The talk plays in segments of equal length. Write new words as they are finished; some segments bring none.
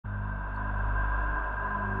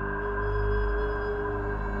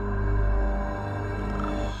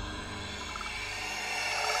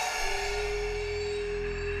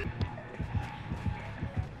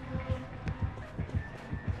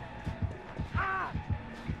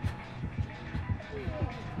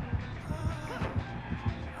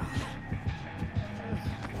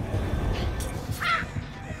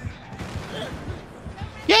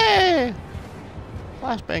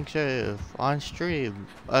Flashbang save on stream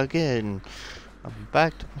again. I'm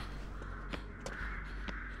back to...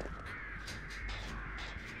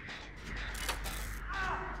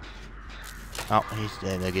 Oh, he's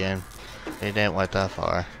dead again. He didn't went that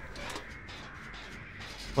far.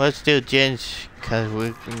 Let's do Jins, cause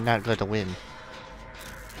we're not gonna win.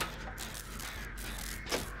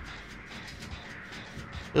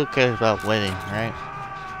 Who cares about winning, right?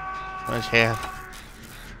 What's here?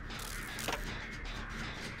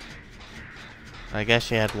 I guess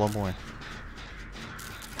she had one more.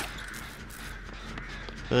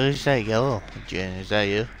 Who's that yellow Jin? Is that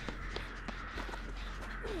you?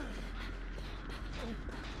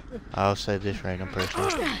 I'll say this random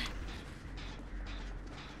person.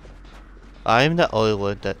 I'm the only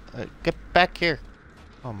one that... get back here!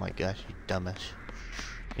 Oh my gosh, you dumbass.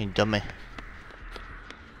 You dummy.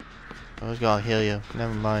 I was gonna heal you.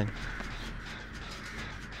 Never mind.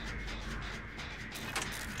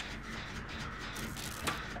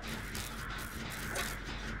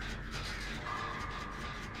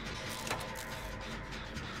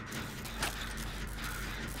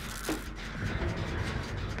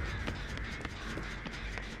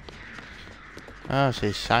 Oh,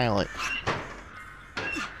 she's silent.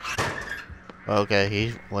 Okay,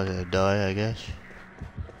 he wasn't a die, I guess.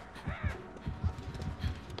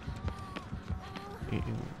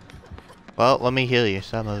 Well, let me heal you,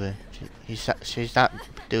 some of it. She's not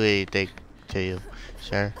doing anything to you,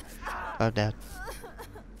 sir. Calm down.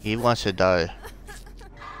 He wants to die.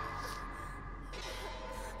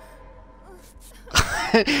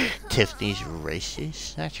 Tiffany's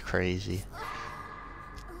racist? That's crazy.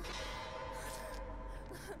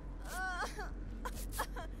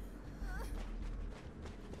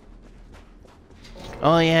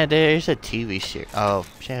 Oh yeah, there's a TV series. Oh,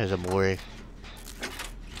 she has a Mori.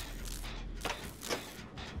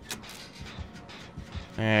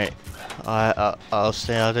 Alright, I'll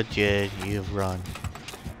stay on the jet. You run.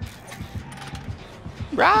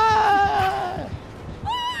 Run!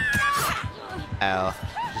 Ow!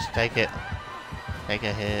 Just take it. Take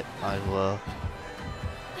a hit. Might as well.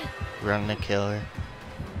 Run to kill her.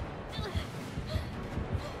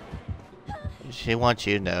 She wants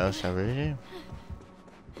you to know, so really.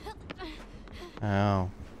 Oh,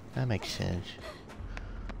 that makes sense.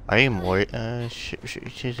 Are you Mori? She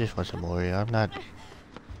just wants a Mori. I'm not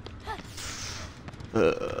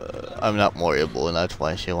Moriable, and that's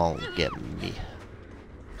why she won't get me.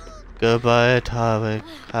 Goodbye, Atomic.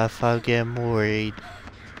 If I get Moried.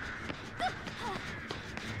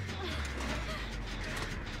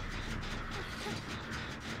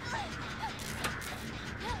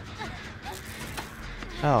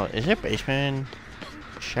 Oh, is there basement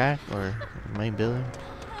shack or main building?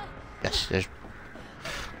 Yes, there's.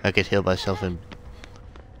 I could heal myself in.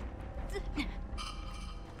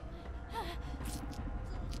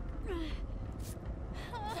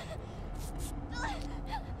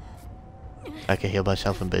 I can heal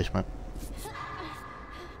myself in basement.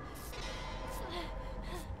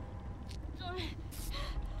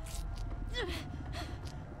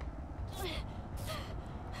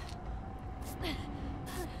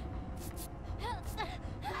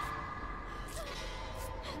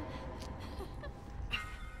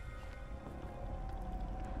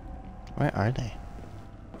 Where are they?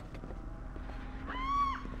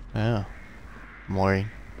 Oh, Mori.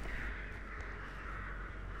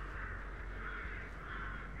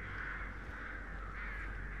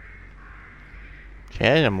 She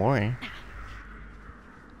has a Mori.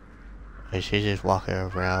 But she's just walking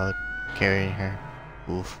around, carrying her.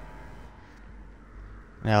 Oof.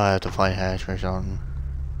 Now I have to find hash or something.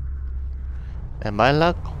 And my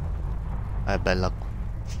luck? I bet luck.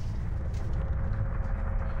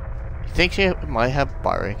 You think she might have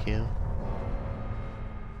barbecue?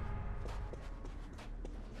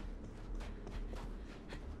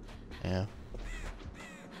 Yeah.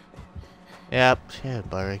 Yep, she had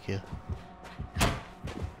barbecue.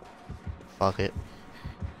 Fuck it.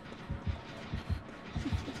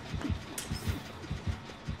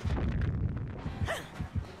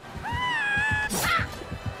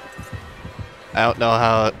 I don't know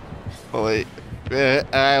how. Wait.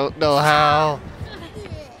 I don't know how.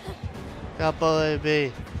 Don't believe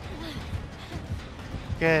me.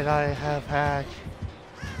 Can I have hatch?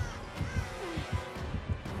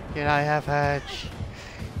 Can I have hatch?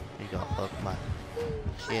 You gonna fuck my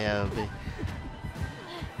CLB.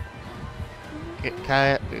 Can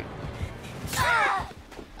I?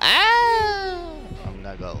 Ah! I'm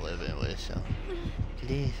not gonna live in with so.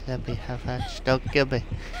 Please let me have hatch. Don't kill me.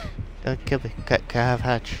 Don't kill me. Can I have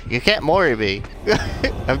hatch? You can't Mori me.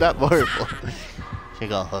 I'm not Moriable. She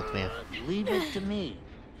gonna hook me. Leave it to me.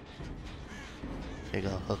 She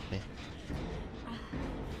gonna hook me.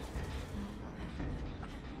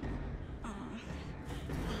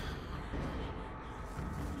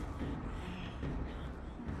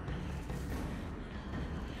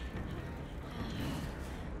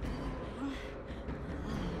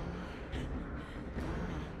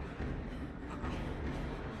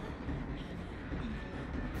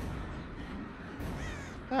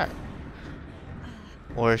 Alright.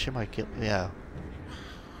 Or she might kill me. Yeah.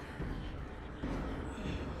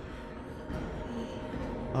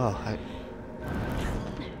 Oh,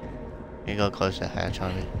 you go close the hatch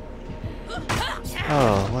on me.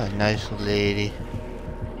 Oh, what a nice lady.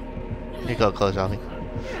 You go close on me.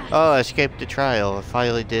 Oh, I escaped the trial. I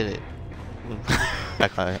finally did it.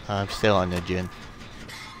 I'm still on the gym.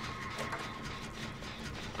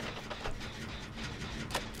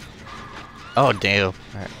 Oh, damn.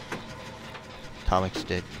 Alright. Atomic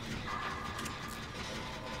stick.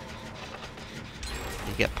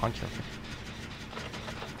 You get punched over.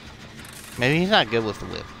 Maybe he's not good with the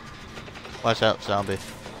whip. Watch out, zombie.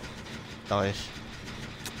 Nice.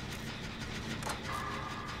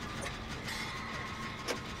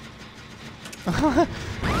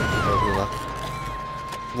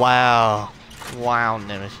 Wow. Wow,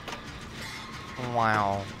 Nemesis.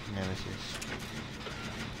 Wow, Nemesis.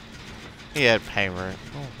 He had pain right.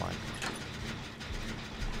 Oh my god.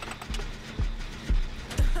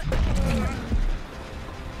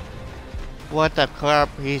 What the crap?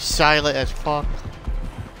 He's silent as fuck.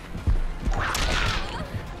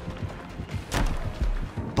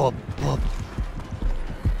 Boop, boop.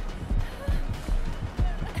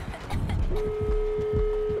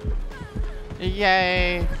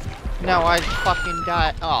 Yay! No, I fucking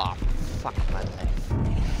died. Oh, fuck my life.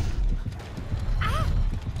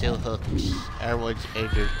 Still hooks. Everyone's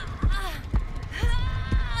injured.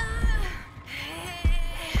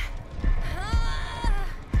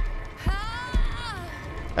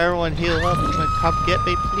 Everyone heal up and come get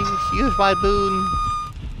me, please. Use my boon.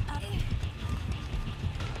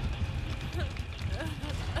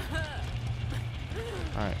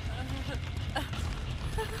 Alright.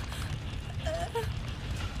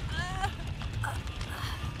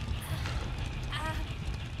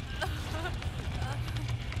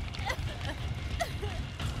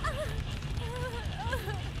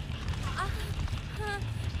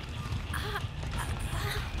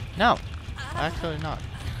 No, actually not.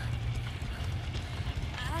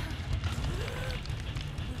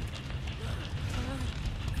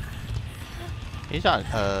 He's on,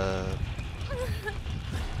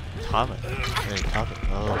 Thomas.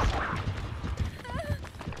 Oh.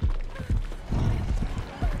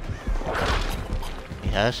 He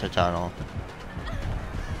has a tunnel.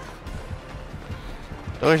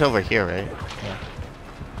 Door's over here, right? Yeah.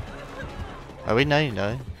 Are we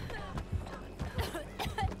 99?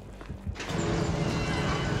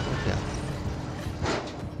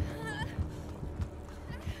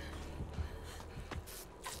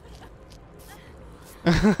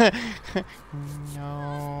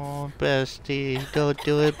 No, bestie, don't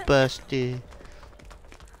do it, bestie.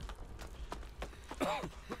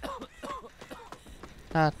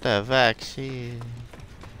 Not the vaccine.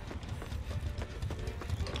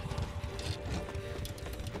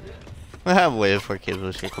 I'm waiting for kids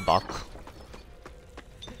with sickle box.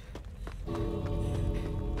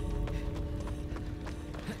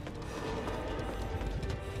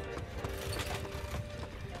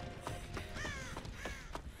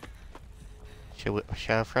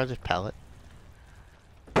 Should I throw this pallet?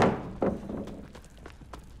 I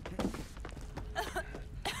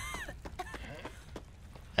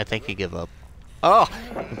think you give up. Oh!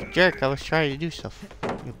 Jerk, I was trying to do stuff.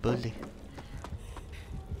 You bully.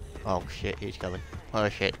 Oh shit, he's coming. Oh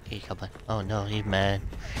shit, he's coming. Oh no, he's mad.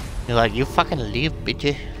 You're like, you fucking leave,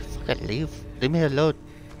 bitch. Fucking leave. Leave me alone.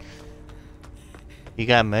 You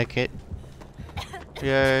gotta make it.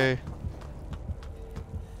 Yay.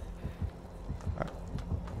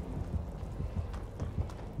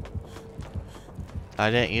 I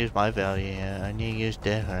didn't use my value yet. I need to use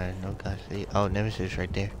Dead Hard. No god. Oh, Nemesis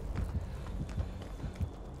right there.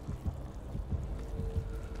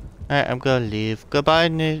 Alright, I'm gonna leave. Goodbye,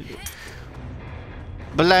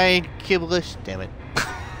 blind kibblers. Damn it.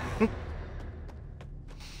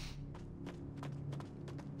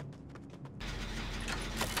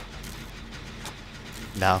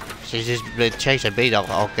 No, she's just been chasing me the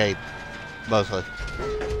whole game. Mostly.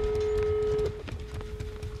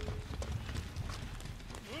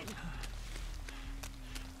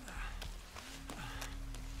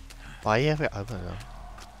 Why you ever open them?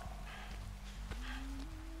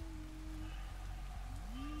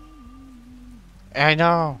 I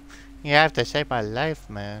know. You have to save my life,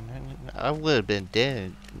 man. I would have been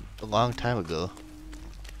dead a long time ago.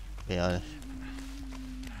 To be honest.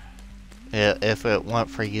 Yeah, if it weren't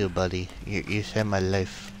for you, buddy, you saved my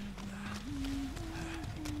life.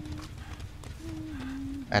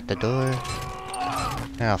 At the door.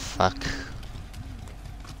 Oh fuck.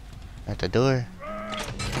 At the door.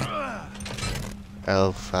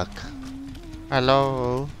 Oh fuck.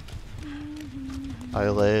 Hello.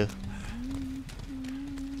 Hello.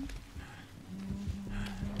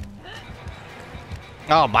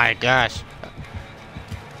 Oh my gosh.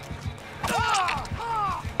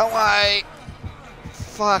 Oh my.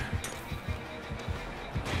 Fuck.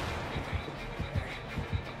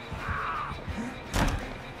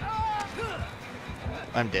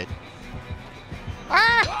 I'm dead.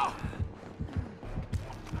 Ah!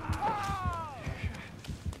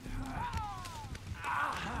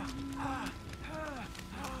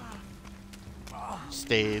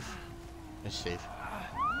 Steve. It's Steve.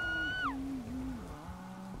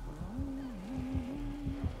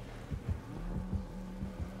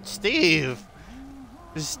 Steve!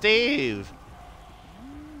 Steve!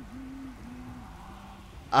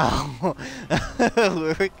 Oh,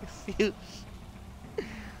 we're confused.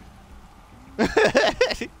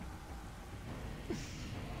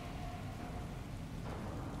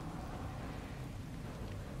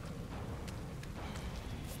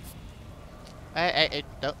 Hey,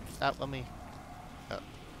 don't stop with me. Oh,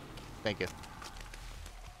 thank you.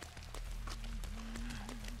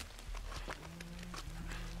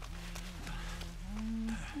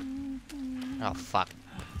 Oh fuck.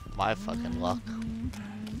 My fucking luck.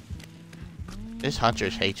 This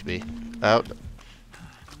Huntress hates me. Oh.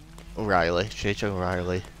 Riley. She's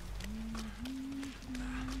Riley.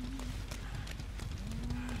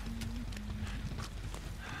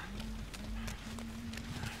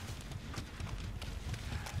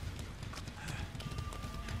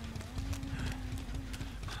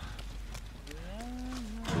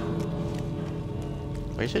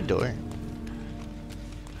 Where's the door?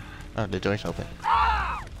 Oh, the door's open.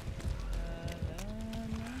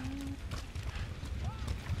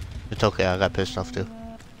 It's okay, I got pissed off too.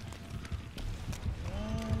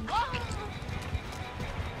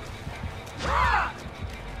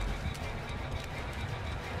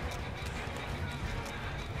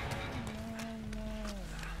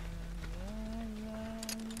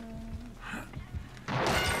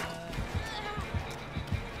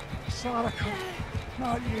 Sadako,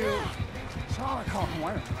 not you. Sadako,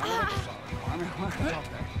 wait a minute. I mean, what's up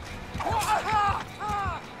there?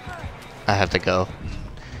 I have to go.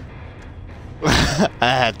 I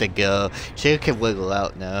have to go. She can wiggle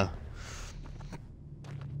out now.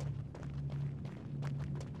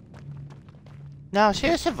 No,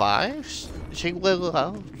 she survives. She can wiggle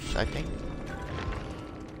out, I think.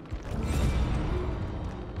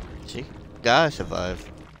 She gotta survive.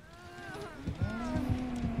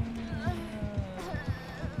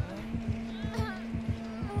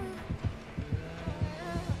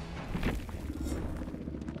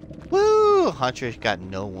 Woo! Hunter's got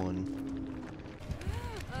no one.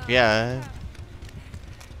 Yeah.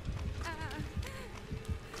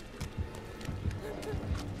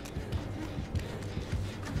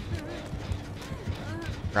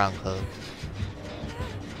 Wrong code.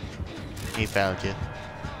 He found you.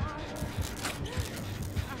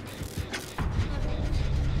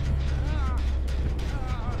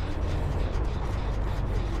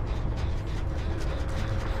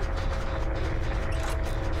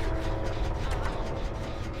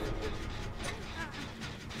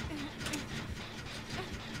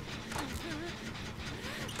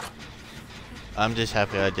 I'm just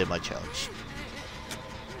happy I did my challenge.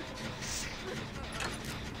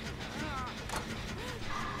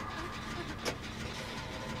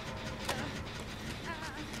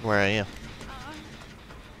 Where are you?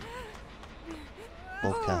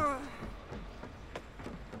 Okay.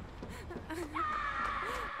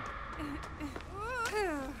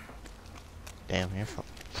 Damn,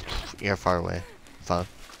 you're far away. Far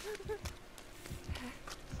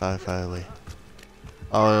away.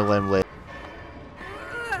 Oh, it went way.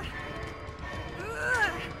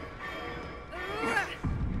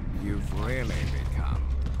 You've really become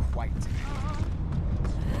quite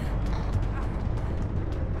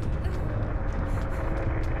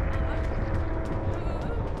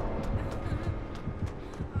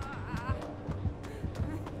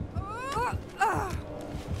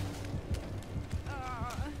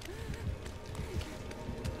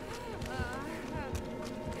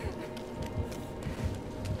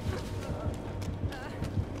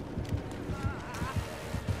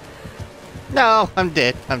No, I'm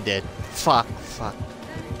dead. I'm dead. Fuck.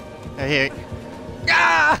 I hear it.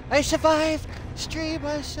 Ah! I survived! Stream,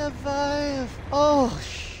 I survived! Oh,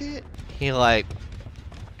 shit. He like...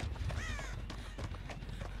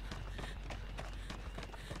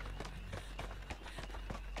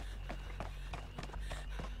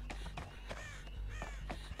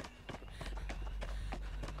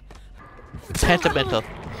 Sentimental.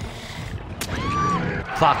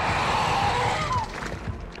 Fuck.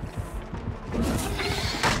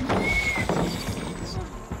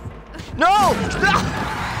 No! No!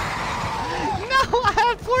 No! I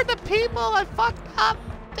had for the people! I fucked up!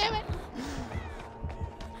 Damn it!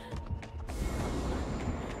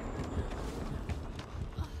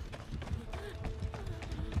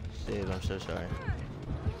 Steve, I'm so sorry.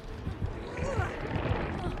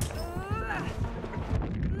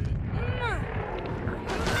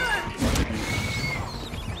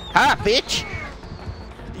 Ha, bitch!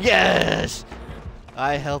 Yes!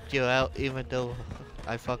 I helped you out even though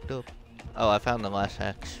I fucked up. Oh, I found the last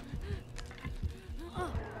axe.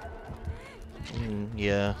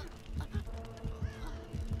 Yeah.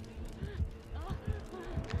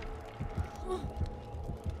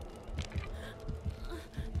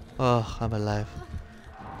 Oh, I'm alive.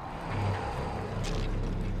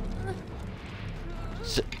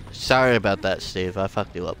 Sorry about that, Steve. I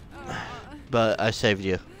fucked you up. But I saved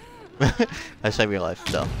you. I saved your life,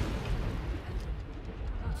 so.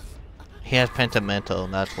 He has Pentamental,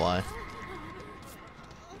 and that's why.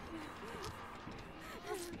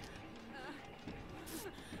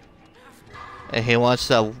 And he wants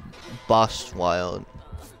the boss wild.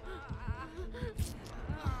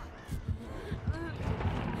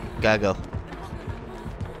 Gotta go.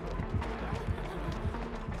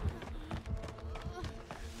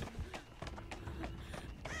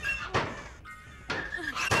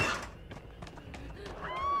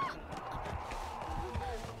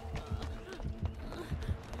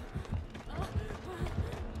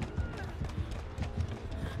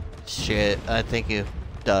 Shit, I think you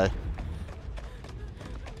died.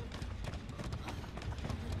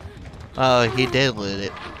 Oh, he did lit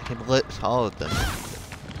it. He lit all of them.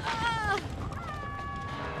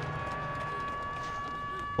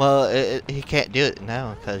 Well, he can't do it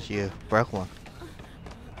now because you broke one.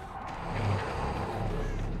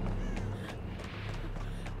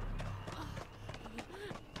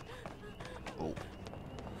 Oh.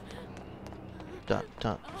 Dun,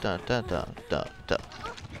 dun, dun, dun, dun, dun, dun.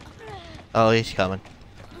 Oh, he's coming.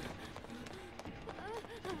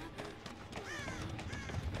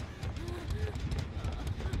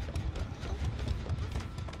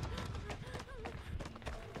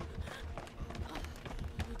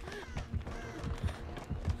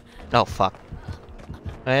 Oh, fuck.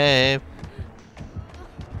 Hey.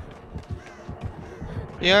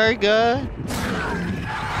 You're good.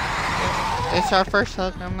 It's our first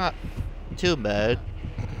hook. I'm not too bad.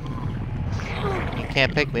 You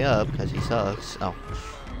can't pick me up because he sucks. Oh.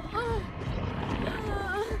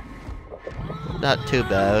 Not too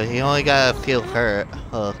bad. He only got a few hurt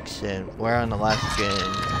hooks and we're on the last gen.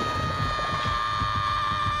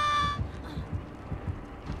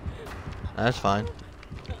 That's fine.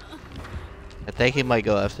 I think he might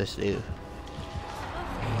go after Steve.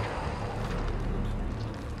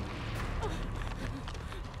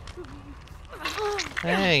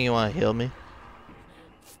 Hey, you wanna heal me?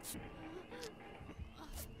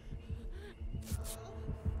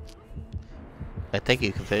 I think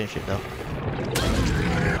you can finish it though.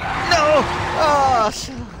 No! Oh,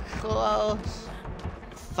 so close.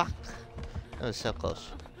 Fuck. That was so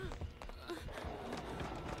close.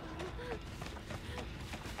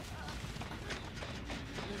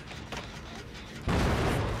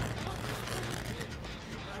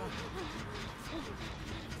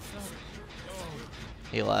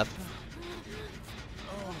 He left.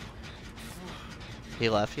 He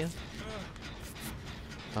left you?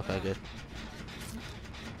 Okay, good.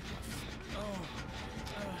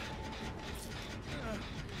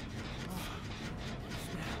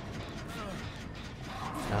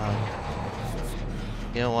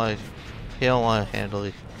 He don't want to handle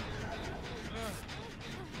it.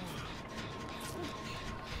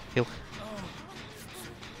 He'll...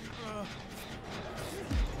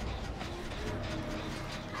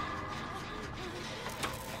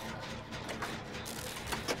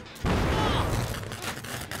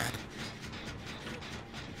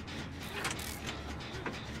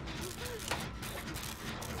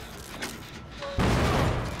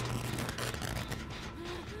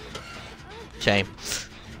 Shame.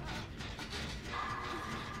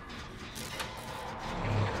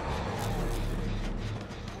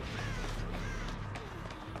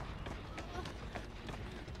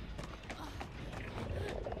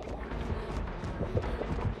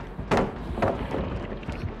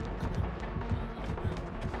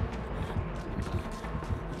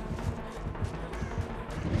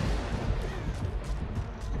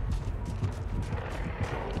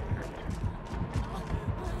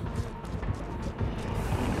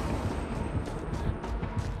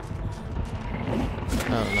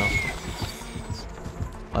 I don't know.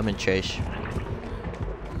 I'm in chase.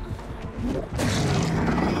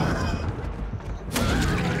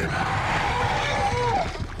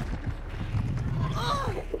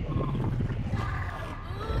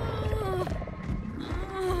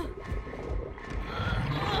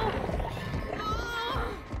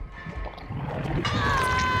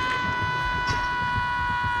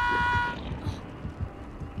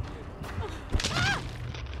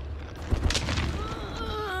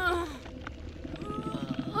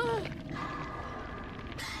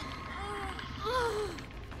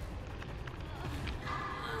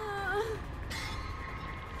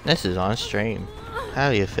 This is on stream.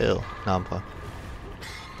 How do you feel, Nampa?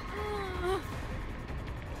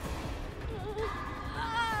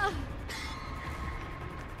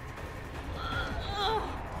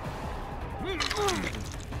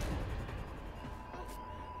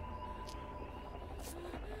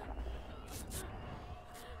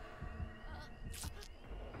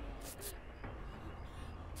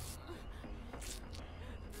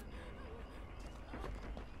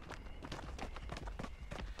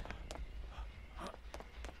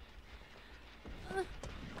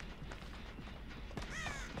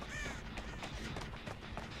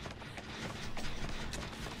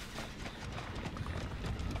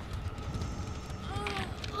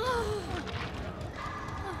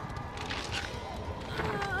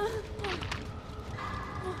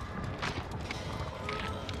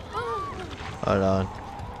 Hold on.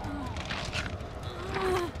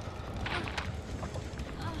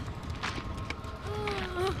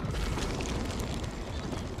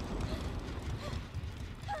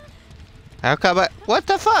 How come I... What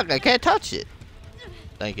the fuck? I can't touch it.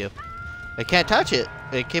 Thank you. I can't touch it.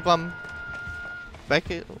 They keep on... Back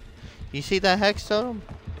it. You see that hex totem?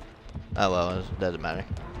 Oh well, it doesn't matter.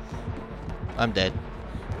 I'm dead.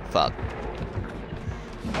 Fuck.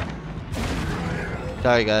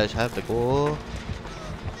 Sorry guys, I have to go.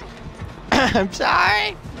 I'm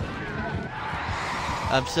sorry.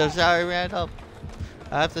 I'm so sorry, Randall.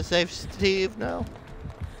 I have to save Steve now.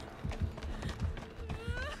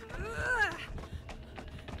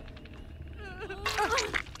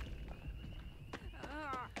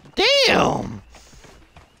 Damn!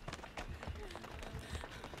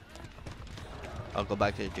 I'll go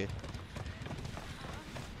back to the gym.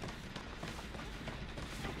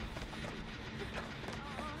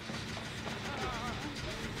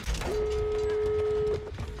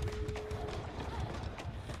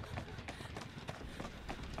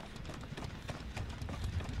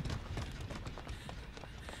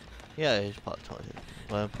 Yeah, it's plot tools.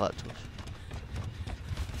 Well, plot tools.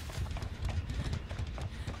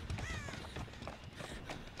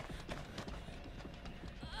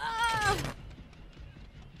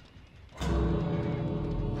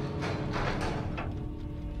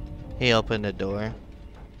 He opened the door.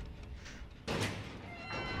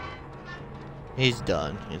 He's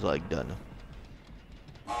done. He's like done.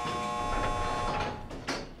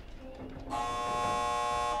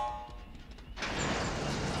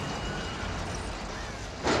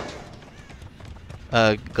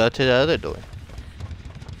 Go to the other door.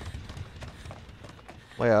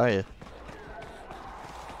 Where are you?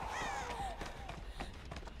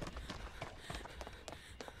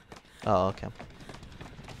 Oh, okay.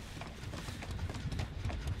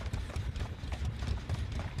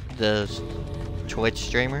 The Twitch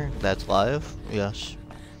streamer that's live? Yes.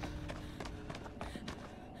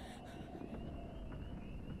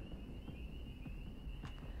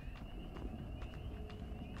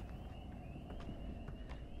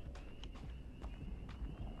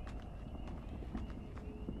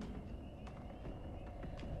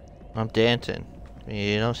 I'm dancing.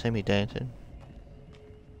 You don't see me dancing.